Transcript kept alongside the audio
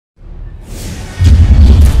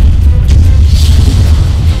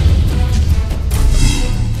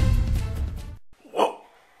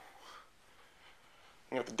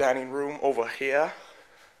dining room over here.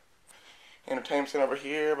 Entertainment center over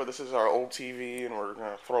here, but this is our old TV, and we're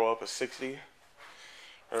gonna throw up a 60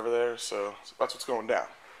 over there, so that's what's going down.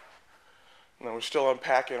 And then we're still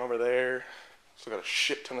unpacking over there. Still got a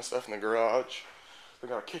shit ton of stuff in the garage. We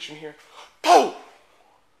got a kitchen here. Boom!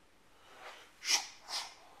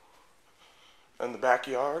 And the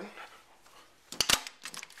backyard.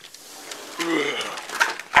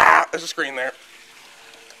 Ah, there's a screen there.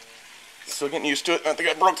 Still getting used to it. I think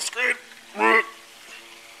I broke the screen.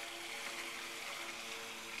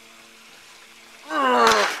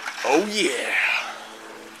 Oh yeah.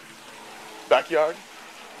 Backyard.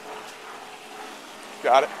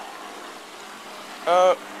 Got it.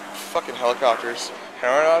 Fucking helicopters.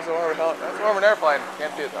 That's one of an airplane.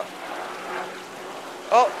 Can't see it though.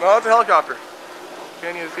 Oh, no, it's a helicopter.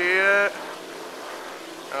 Can you see it?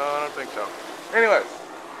 No, I don't think so. Anyways.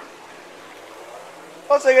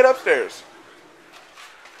 Let's take it upstairs.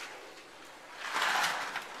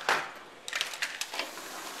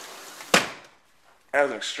 That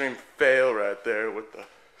was an extreme fail right there with the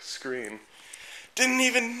screen. Didn't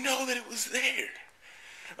even know that it was there.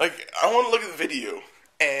 Like, I want to look at the video,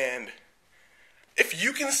 and if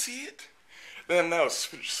you can see it, then that was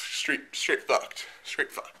straight fucked.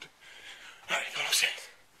 Straight fucked. Alright, go upstairs.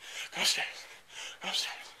 Go upstairs. Go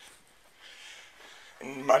upstairs.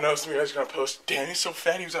 And I know some of you guys are going to post, damn, he's so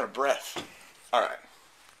fat he was out of breath. Alright.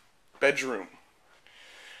 Bedroom.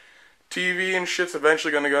 TV and shit's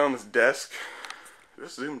eventually going to go on this desk. Is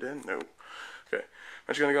this zoomed in? No. Okay.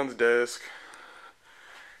 Eventually going to go on this desk.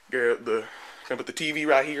 Gonna put the TV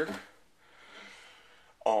right here.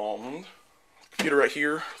 Computer right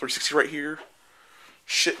here. 360 right here.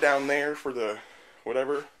 Shit down there for the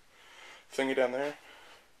whatever thingy down there.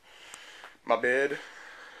 My bed.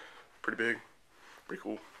 Pretty big. Pretty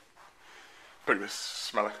cool. Pretty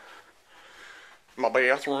smelly. My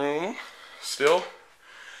bathroom. Still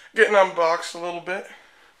getting unboxed a little bit.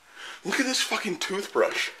 Look at this fucking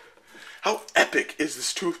toothbrush. How epic is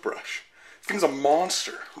this toothbrush? This thing's a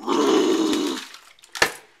monster.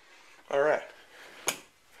 Alright.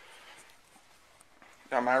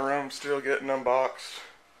 Got my room still getting unboxed.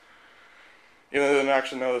 Even though they didn't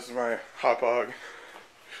actually know this is my hot dog.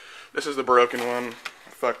 This is the broken one. I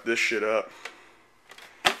fucked this shit up.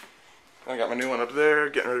 I got my new one up there,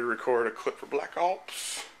 getting ready to record a clip for Black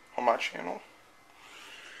Ops on my channel.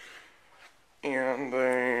 And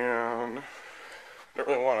then, I don't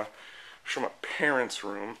really want to show my parents'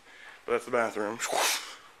 room, but that's the bathroom.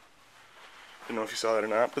 Didn't know if you saw that or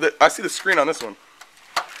not. But I see the screen on this one.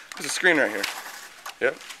 There's a screen right here.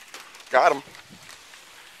 Yep. Got him.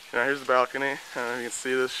 Now here's the balcony. You can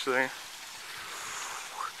see this thing.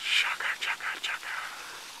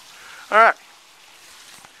 Alright.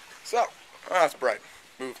 So, oh, that's bright.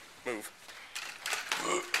 Move.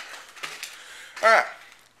 Alright.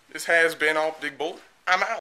 This has been OpTic BuLLeTx. I'm out.